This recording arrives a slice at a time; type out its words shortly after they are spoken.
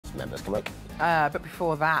members. Come on. But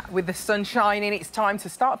before that, with the sun shining, it's time to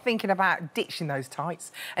start thinking about ditching those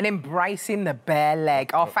tights and embracing the bare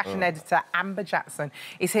leg. Our fashion editor, Amber Jackson,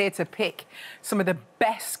 is here to pick some of the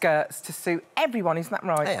best skirts to suit everyone. Isn't that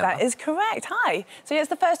right? Hey, that is correct. Hi. So yeah, it's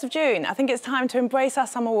the 1st of June. I think it's time to embrace our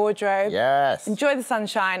summer wardrobe. Yes. Enjoy the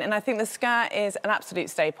sunshine, and I think the skirt is an absolute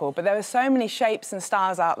staple. But there are so many shapes and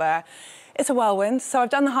styles out there. It's a whirlwind, so I've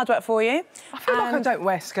done the hard work for you. I feel like I don't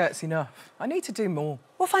wear skirts enough. I need to do more.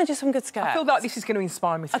 We'll find you some good skirts. I feel like this is going to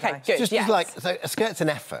inspire me today. Okay, good. Just yes. like, so a skirt's an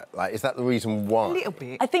effort. Like, is that the reason why? A little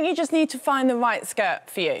bit. I think you just need to find the right skirt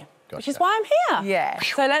for you, which is why I'm here. Yeah.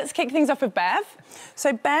 So let's kick things off with Bev.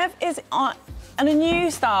 So Bev is on a new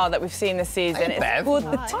style that we've seen this season. Hey, Bev. It's called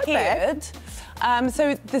the tiered.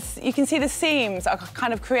 So you can see the seams are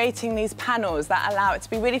kind of creating these panels that allow it to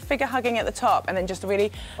be really figure-hugging at the top and then just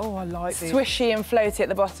really I like this. swishy and floaty at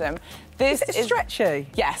the bottom. This is stretchy?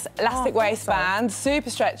 Yes, elastic waistband, super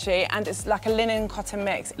stretchy, and it's like a linen cotton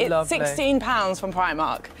mix. It's Lovely. £16 from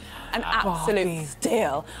Primark. An absolute Bargain.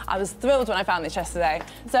 steal. I was thrilled when I found this yesterday.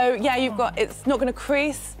 So yeah, you've got, it's not going to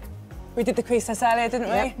crease. We did the crease test earlier, didn't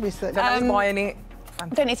we? Yeah, we said don't iron it.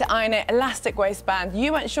 Don't need to iron it. Elastic waistband.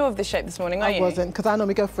 You weren't sure of this shape this morning, are you? I wasn't, because I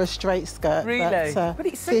normally go for a straight skirt. Really? But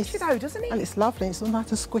it suits you though, doesn't it? And it's lovely. It's all nice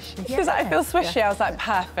and squishy. Because I feel swishy. I was like,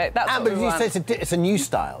 perfect. That's Amber, what we you want. say it's a new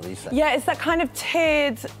style, you say? Yeah, it's that kind of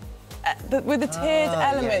tiered, with the tiered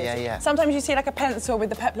elements. yeah. Sometimes you see like a pencil with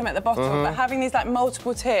the peplum at the bottom, but having these like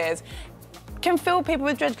multiple tiers can fill people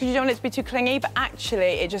with dread because you don't want it to be too clingy, but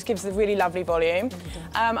actually it just gives a really lovely volume.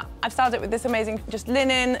 I've started with this amazing just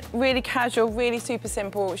linen, really casual, really super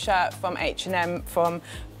simple shirt from H&M from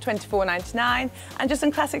 £24.99, and just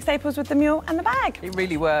some classic staples with the mule and the bag. It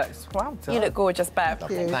really works. Well done. You look gorgeous, Bev.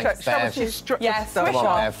 Thanks, Show us Bev. your structure. Yes, Come swish on,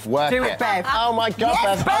 on. Bev, work Do it. it, Bev. Oh my God,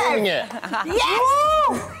 Yes, Bev, owning it.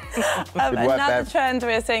 Yes! Good work, Another Bev. trend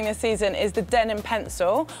we're seeing this season is the denim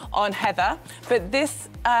pencil on Heather, but this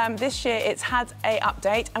year it's had a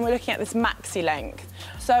update, and we're looking at this maxi length.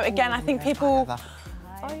 So again, I think people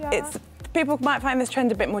might find this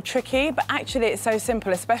trend a bit more tricky, but actually it's so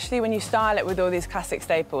simple, especially when you style it with all these classic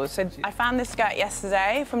staples. So I found this skirt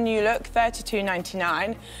yesterday from New Look,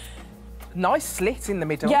 £32.99. Nice slit in the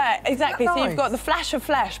middle. Yeah, exactly. Isn't that So you've got nice? the flash of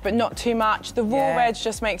flesh, but not too much. The raw edge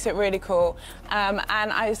just makes it really cool. And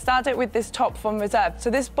I started with this top from Reserve. So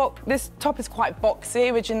this top is quite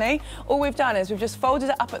boxy originally. All we've done is we've just folded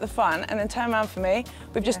it up at the front and then turned around for me.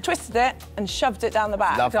 We've just twisted it and shoved it down the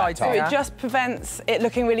back. Love that So top. it just prevents it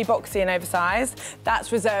looking really boxy and oversized.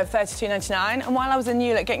 That's Reserve £32.99. And while I was in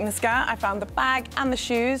New Look getting the skirt, I found the bag and the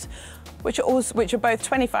shoes, which are both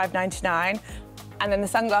 £25.99. And then the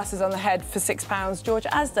sunglasses on the head for £6, George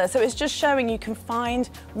Asda. So it's just showing you can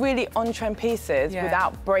find really on-trend pieces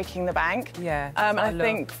without breaking the bank. Yeah, and I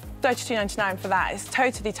think £32.99 for that is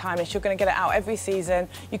totally timeless. You're going to get it out every season.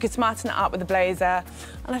 You could smarten it up with a blazer.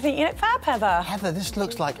 And I think you look fab, Heather. Heather, this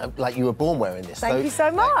looks like you were born wearing this. Thank you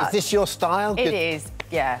so much. Is this your style? It is,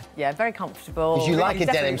 yeah, very comfortable. Because you like a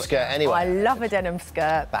denim skirt anyway. I love a denim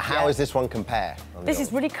skirt. But how does this one compare? This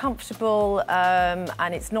is really comfortable,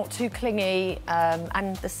 and it's not too clingy,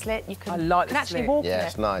 and the slit, you can, actually walk in it. Yeah,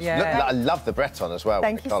 it's nice. Yeah. Look, I love the Breton as well.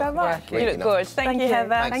 Thank you so much. You look good. Thank you, Heather.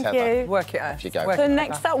 Thanks, Thank Heather. you. Work it out. Off you go. So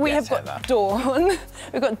next up we have got Heather. Dawn.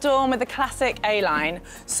 We've got Dawn with the classic A-line.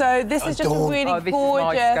 So this is just Dawn. a really This is my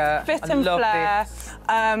gorgeous skirt. fit I and love flare.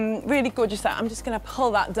 this. Really gorgeous. I'm just going to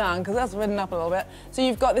pull that down because that's ridden up a little bit. So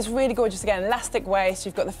you've got this really gorgeous, again, elastic waist.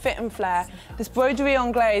 You've got the fit and flare. This broderie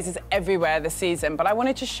anglaise is everywhere this season, but I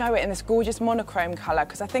wanted to show it in this gorgeous monochrome colour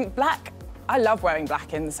because I think black, I love wearing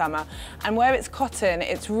black in the summer, and where it's cotton,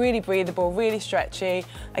 it's really breathable, really stretchy.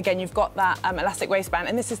 Again, you've got that elastic waistband,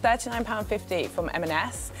 and this is £39.50 from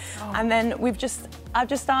M&S. And then I've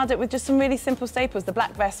just started with just some really simple staples. The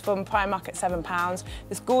black vest from Primark at £7.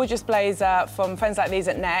 This gorgeous blazer from Friends Like These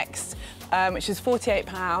at Next, which is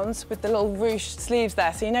 £48 with the little ruched sleeves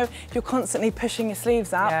there. So you know, if you're constantly pushing your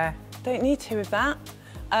sleeves up, don't need to with that.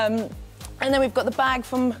 And then we've got the bag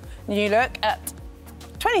from New Look at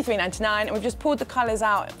 £23.99, and we've just pulled the colours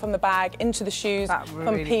out from the bag into the shoes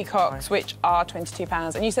from Peacocks, which are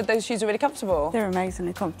 £22. And you said those shoes are really comfortable. They're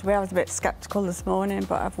amazingly comfortable. I was a bit sceptical this morning,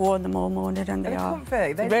 but I've worn them all morning and they are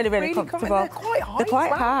comfy. They're really comfortable. They're quite high. They're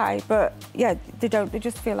quite high, but yeah, they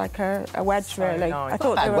just feel like a wedge, really. Nice. I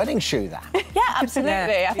thought they A were wedding shoe, that. Yeah,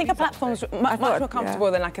 absolutely. I think a platform's much more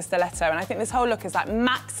comfortable than like a stiletto, and I think this whole look is like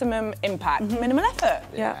maximum impact, minimal effort.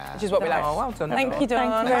 Yeah. Which is what we like. Oh, well done. Thank you,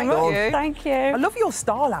 Dawn. Thank you very much. Thank you. I love your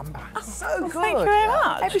style, Amber. So good. Thank you very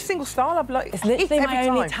much. Every single style I've like. It's literally my every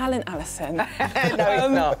only time. talent, Alison. No,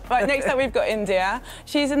 it's not. Right, next up we've got India.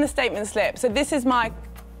 She's in the statement slip. So this is my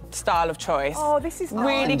style of choice. Oh, this is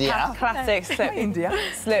really India. classic slip. India.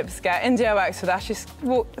 Slip skirt. India works with us. She's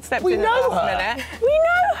stepped We in know the last her. minute. We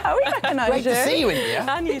know her. We recognise Great you. to see you, India.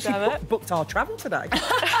 And you, damn it. Booked our travel today.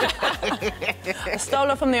 I stole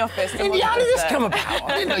her from the office. India, how did this come about?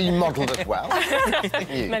 I didn't know you modelled as well.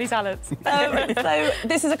 You. Many talents. So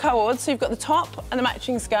this is a co-ord, so you've got the top and the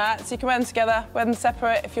matching skirt, so you can wear them together, wear them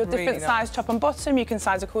separate. If you're different Really size top and bottom, you can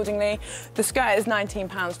size accordingly. The skirt is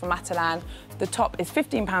 £19 for Matalan, the top is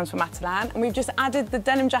 £15 for Matalan, and we've just added the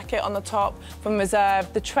denim jacket on the top from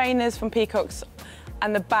Reserve, the trainers from Peacocks,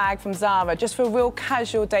 and the bag from Zara, just for a real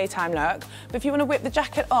casual daytime look. But if you want to whip the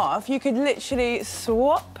jacket off, you could literally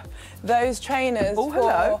swap those trainers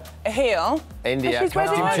for a heel. India, And she's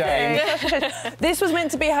ready, costume ready. This was meant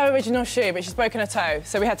to be her original shoe, but she's broken her toe,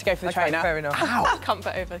 so we had to go for the trainer. Fair enough. Ow!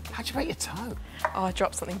 Comfort over. How'd you break your toe? Oh, I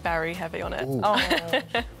dropped something very heavy on it.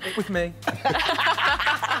 With me.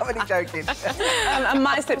 I'm only joking. And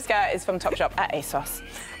my slip skirt is from Topshop at ASOS.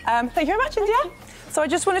 Thank you very much, India. So I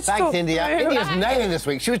just wanted to Thanks, talk India. through- India's nailing this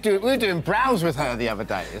week. We were doing brows with her the other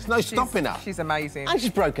day. There's no stopping her. She's amazing. And she's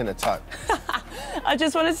broken her toe. I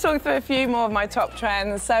just wanted to talk through a few more of my top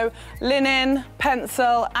trends. So linen,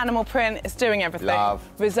 pencil, animal print, it's doing everything. Love.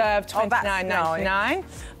 Reserve Oh, that's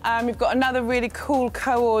 £29.99. We've got another really cool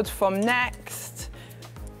co-ord from Next.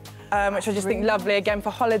 Which I just think lovely, again,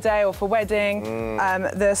 for holiday or for wedding.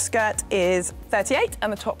 The skirt is 38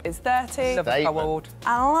 and the top is 30. Love the Statement. award.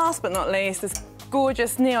 And last but not least, this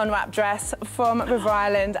gorgeous neon wrap dress from River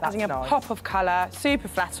Island, adding a nice. pop of colour, super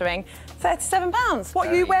flattering, £37. What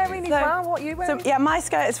are you wearing as well? What are you wearing? So, yeah, my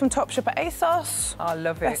skirt is from Topshop at ASOS. I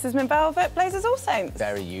love it. This is mint velvet, blazers All Saints.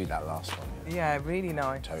 Very you, that last one. Yeah, really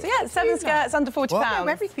nice. So yeah, 7 skirts under £40. I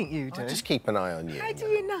know everything you do. Just keep an eye on you. How do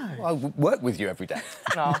you know? I work with you every day.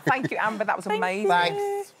 Oh, thank you, Amber. That was amazing.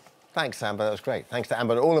 Thanks. Thanks, Amber. That was great. Thanks to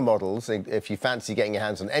Amber and all the models. If you fancy getting your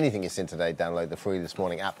hands on anything you've seen today, download the free This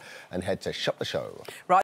Morning app and head to Shop the Show. Right.